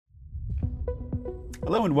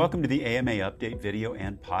Hello and welcome to the AMA Update video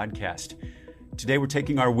and podcast. Today we're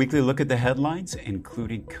taking our weekly look at the headlines,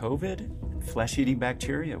 including COVID and flesh-eating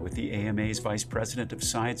bacteria with the AMA's Vice President of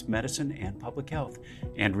Science, Medicine, and Public Health,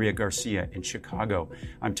 Andrea Garcia in Chicago.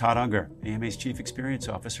 I'm Todd Unger, AMA's Chief Experience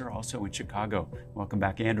Officer, also in Chicago. Welcome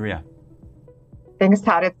back, Andrea. Thanks,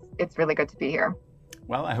 Todd. It's really good to be here.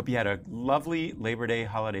 Well, I hope you had a lovely Labor Day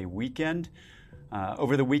holiday weekend.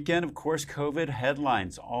 Over the weekend, of course, COVID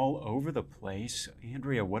headlines all over the place.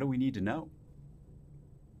 Andrea, what do we need to know?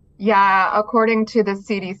 Yeah, according to the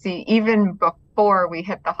CDC, even before we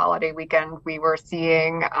hit the holiday weekend, we were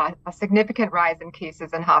seeing a significant rise in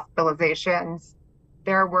cases and hospitalizations.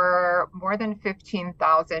 There were more than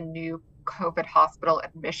 15,000 new COVID hospital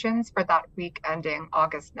admissions for that week ending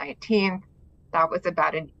August 19th. That was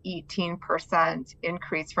about an 18%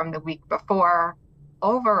 increase from the week before.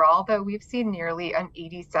 Overall, though, we've seen nearly an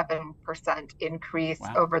 87% increase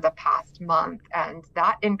over the past month. And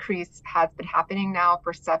that increase has been happening now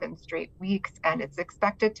for 7 straight weeks, and it's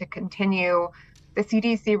expected to continue. The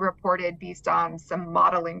CDC reported, based on some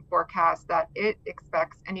modeling forecasts, that it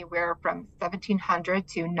expects anywhere from 1,700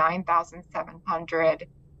 to 9,700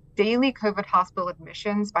 daily COVID hospital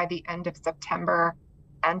admissions by the end of September.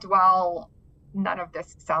 And while none of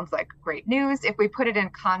this sounds like great news, if we put it in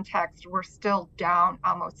context, we're still down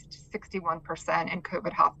almost 61% in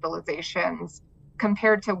COVID hospitalizations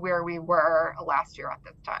compared to where we were last year at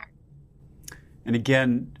this time. And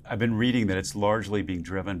again, I've been reading that it's largely being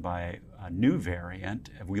driven by a new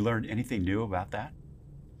variant. Have we learned anything new about that?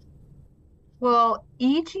 Well,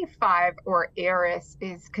 EG5 or Eris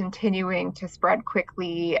is continuing to spread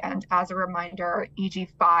quickly. And as a reminder,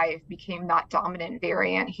 EG5 became that dominant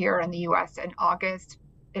variant here in the US in August.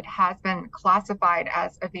 It has been classified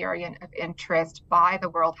as a variant of interest by the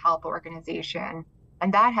World Health Organization,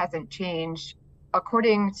 and that hasn't changed.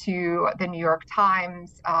 According to the New York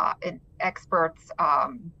Times, experts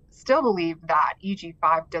still believe that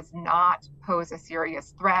EG5 does not pose a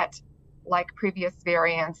serious threat. Like previous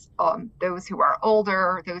variants, those who are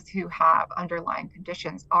older, those who have underlying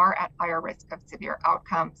conditions are at higher risk of severe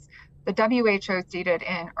outcomes. The WHO stated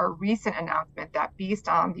in a recent announcement that based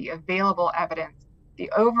on the available evidence,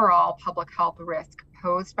 the overall public health risk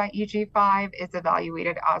posed by EG5 is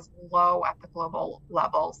evaluated as low at the global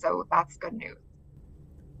level. So that's good news.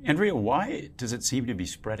 Andrea, why does it seem to be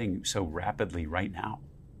spreading so rapidly right now?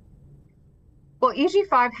 Well,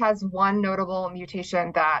 EG5 has one notable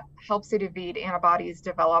mutation that helps it evade antibodies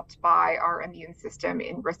developed by our immune system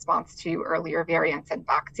in response to earlier variants and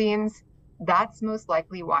vaccines. That's most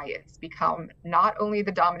likely why it's become not only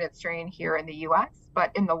the dominant strain here in the US, but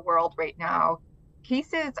in the world right now.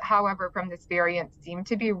 Cases, however, from this variant seem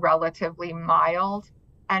to be relatively mild,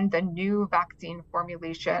 and the new vaccine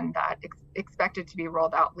formulation that is expected to be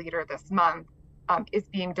rolled out later this month is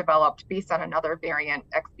being developed based on another variant,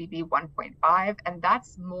 XBB 1.5, and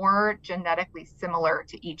that's more genetically similar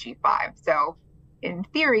to EG5. So in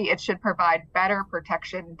theory, it should provide better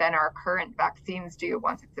protection than our current vaccines do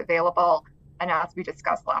once it's available. And as we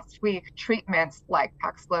discussed last week, treatments like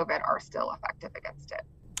Paxlovid are still effective against it.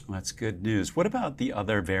 Well, that's good news. What about the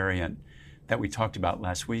other variant that we talked about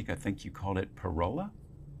last week? I think you called it Pirola?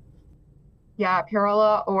 Yeah,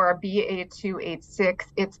 Pirola or BA.2.86,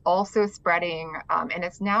 it's also spreading, and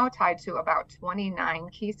it's now tied to about 29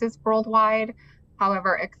 cases worldwide.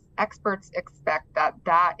 However, experts expect that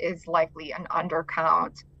that is likely an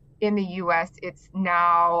undercount. In the US, it's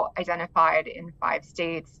now identified in 5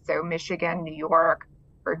 states, so Michigan, New York,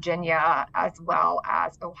 Virginia, as well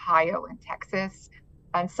as Ohio and Texas.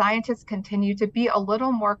 And scientists continue to be a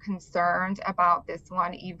little more concerned about this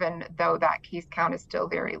one, even though that case count is still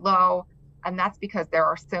very low. And that's because there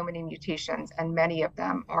are so many mutations and many of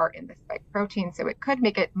them are in the spike protein. So it could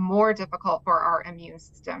make it more difficult for our immune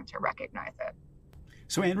system to recognize it.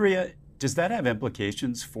 So Andrea, does that have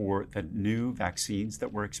implications for the new vaccines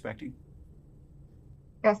that we're expecting?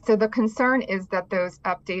 Yes, so the concern is that those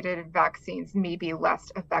updated vaccines may be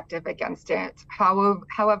less effective against it.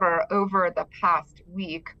 However, over the past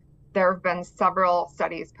week, there have been several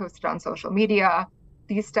studies posted on social media.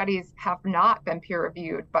 These studies have not been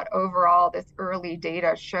peer-reviewed, but overall, this early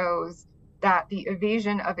data shows that the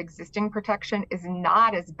evasion of existing protection is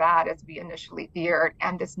not as bad as we initially feared,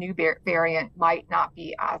 and this new variant might not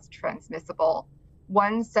be as transmissible.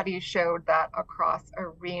 One study showed that across a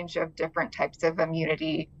range of different types of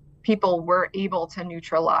immunity, people were able to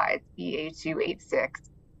neutralize BA.2.86.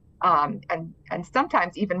 And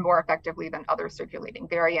sometimes even more effectively than other circulating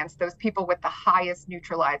variants. Those people with the highest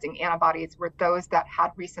neutralizing antibodies were those that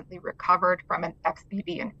had recently recovered from an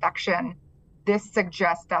XBB infection. This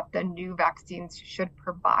suggests that the new vaccines should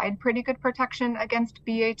provide pretty good protection against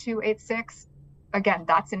BA.2.86. Again,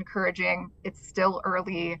 that's encouraging. It's still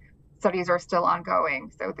early. Studies are still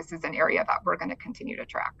ongoing. So this is an area that we're going to continue to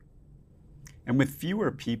track. And with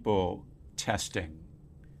fewer people testing,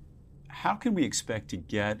 how can we expect to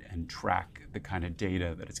get and track the kind of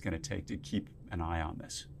data that it's going to take to keep an eye on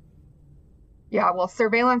this? Yeah, well,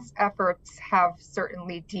 surveillance efforts have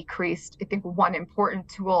certainly decreased. I think one important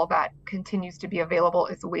tool that continues to be available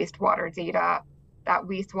is wastewater data. That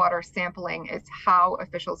wastewater sampling is how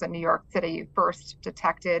officials in New York City first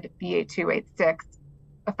detected BA.2.86.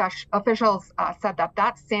 Officials said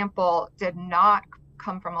that sample did not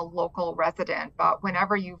come from a local resident, but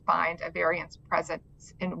whenever you find a variant present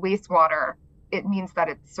in wastewater, it means that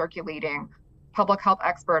it's circulating. Public health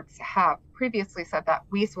experts have previously said that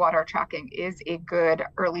wastewater tracking is a good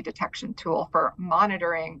early detection tool for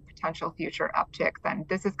monitoring potential future upticks. And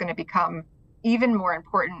this is going to become even more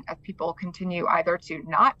important as people continue either to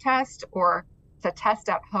not test or to test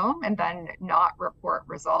at home and then not report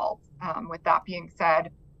results. With that being said,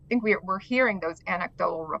 I think we're hearing those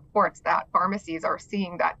anecdotal reports that pharmacies are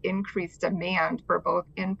seeing that increased demand for both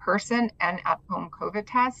in-person and at-home COVID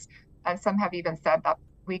tests. And some have even said that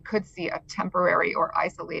we could see a temporary or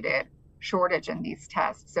isolated shortage in these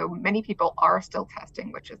tests. So many people are still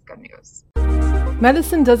testing, which is good news.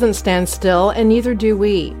 Medicine doesn't stand still, and neither do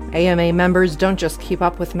we. AMA members don't just keep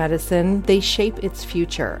up with medicine, they shape its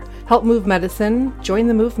future. Help move medicine, join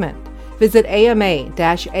the movement. Visit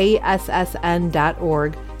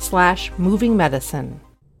ama-assn.org/movingmedicine.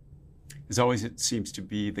 As always, it seems to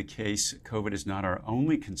be the case, COVID is not our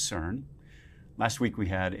only concern. Last week we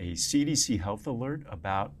had a CDC health alert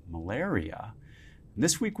about malaria.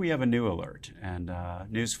 This week we have a new alert, and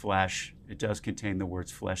newsflash, it does contain the words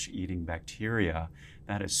flesh-eating bacteria.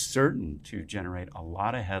 That is certain to generate a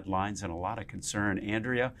lot of headlines and a lot of concern.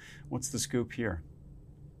 Andrea, what's the scoop here?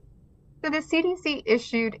 So the CDC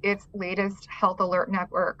issued its latest Health Alert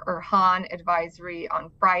Network, or HAN, advisory on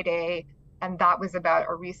Friday, and that was about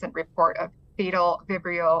a recent report of fatal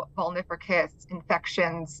Vibrio vulnificus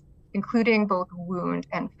infections, including both wound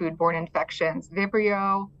and foodborne infections.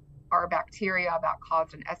 Vibrio are bacteria that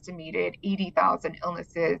caused an estimated 80,000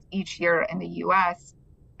 illnesses each year in the US,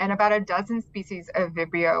 and about a dozen species of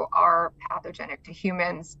Vibrio are pathogenic to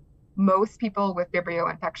humans. Most people with Vibrio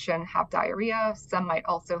infection have diarrhea. Some might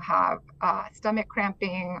also have stomach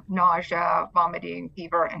cramping, nausea, vomiting,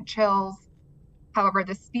 fever, and chills. However,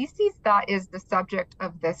 the species that is the subject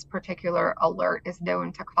of this particular alert is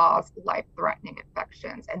known to cause life-threatening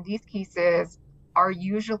infections. And these cases are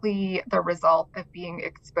usually the result of being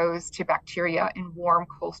exposed to bacteria in warm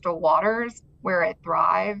coastal waters where it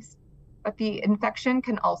thrives. But the infection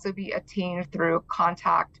can also be attained through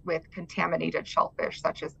contact with contaminated shellfish,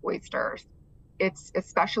 such as oysters. It's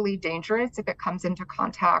especially dangerous if it comes into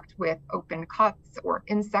contact with open cuts or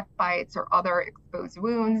insect bites or other exposed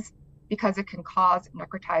wounds, because it can cause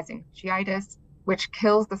necrotizing fasciitis, which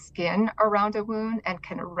kills the skin around a wound and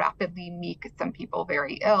can rapidly make some people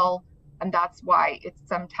very ill. And that's why it's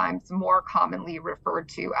sometimes more commonly referred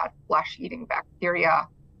to as flesh-eating bacteria.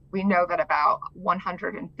 We know that about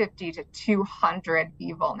 150 to 200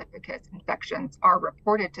 B. vulnificus infections are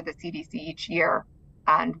reported to the CDC each year,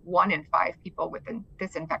 and 1 in 5 people with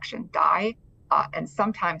this infection die, and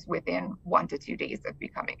sometimes within 1 to 2 days of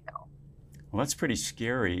becoming ill. Well, that's pretty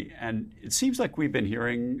scary. And it seems like we've been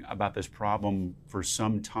hearing about this problem for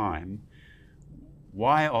some time.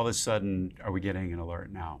 Why all of a sudden are we getting an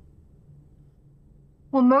alert now?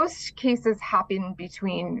 Well, most cases happen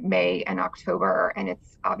between May and October, and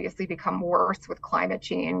it's obviously become worse with climate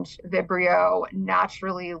change. Vibrio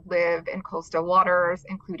naturally live in coastal waters,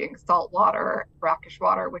 including salt water, brackish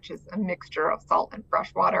water, which is a mixture of salt and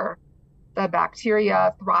fresh water. The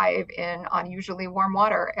bacteria thrive in unusually warm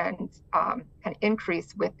water and can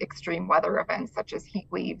increase with extreme weather events such as heat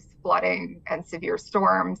waves, flooding, and severe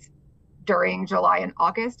storms. During July and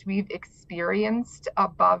August, we've experienced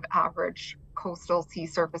above average coastal sea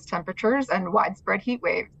surface temperatures and widespread heat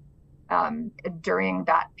waves. During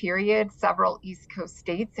that period, several East Coast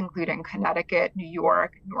states, including Connecticut, New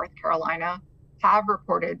York, North Carolina, have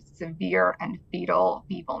reported severe and fatal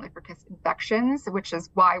B. vulnificus infections, which is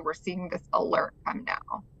why we're seeing this alert come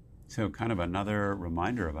now. So kind of another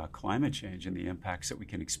reminder about climate change and the impacts that we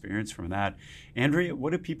can experience from that. Andrea,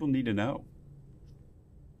 what do people need to know?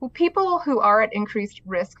 Well, people who are at increased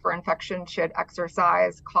risk for infection should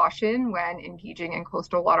exercise caution when engaging in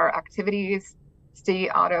coastal water activities. Stay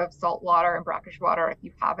out of salt water and brackish water if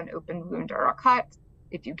you have an open wound or a cut.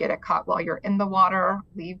 If you get a cut while you're in the water,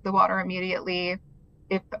 leave the water immediately.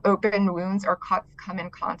 If open wounds or cuts come in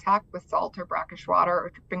contact with salt or brackish water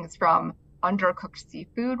or drippings from undercooked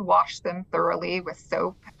seafood, wash them thoroughly with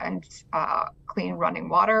soap and clean running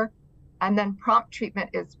water. And then prompt treatment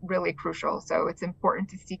is really crucial. So it's important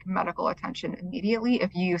to seek medical attention immediately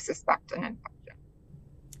if you suspect an infection.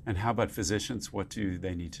 And how about physicians? What do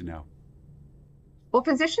they need to know? Well,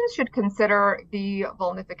 physicians should consider the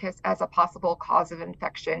vulnificus as a possible cause of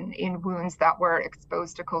infection in wounds that were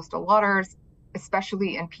exposed to coastal waters,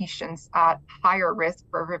 especially in patients at higher risk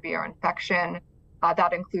for severe infection.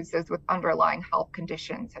 That includes those with underlying health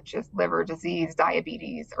conditions such as liver disease,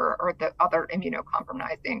 diabetes, or the other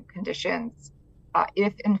immunocompromising conditions.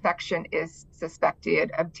 If infection is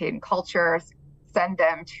suspected, obtain cultures, send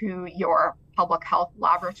them to your public health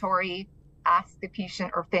laboratory, ask the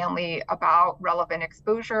patient or family about relevant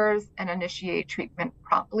exposures, and initiate treatment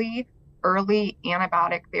promptly. Early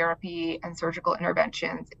antibiotic therapy and surgical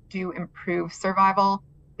interventions do improve survival.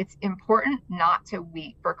 It's important not to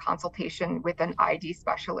wait for consultation with an ID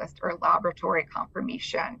specialist or laboratory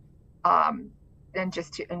confirmation, and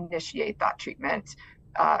just to initiate that treatment.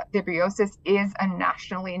 Vibriosis is a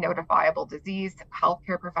nationally notifiable disease.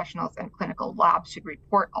 Healthcare professionals and clinical labs should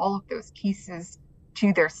report all of those cases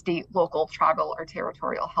to their state, local, tribal, or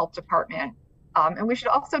territorial health department. And we should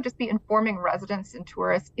also just be informing residents and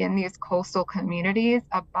tourists in these coastal communities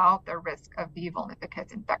about the risk of the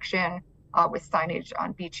vulnificus infection with signage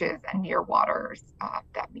on beaches and near waters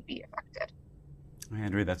that may be affected.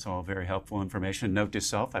 Andrea, that's all very helpful information. Note to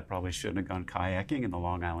self, I probably shouldn't have gone kayaking in the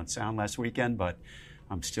Long Island Sound last weekend, but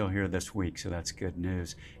I'm still here this week, so that's good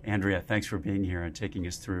news. Andrea, thanks for being here and taking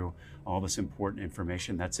us through all this important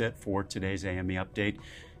information. That's it for today's AME Update.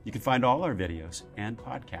 You can find all our videos and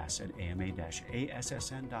podcasts at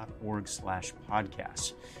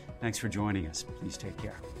ama-assn.org/podcasts. Thanks for joining us. Please take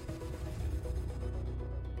care.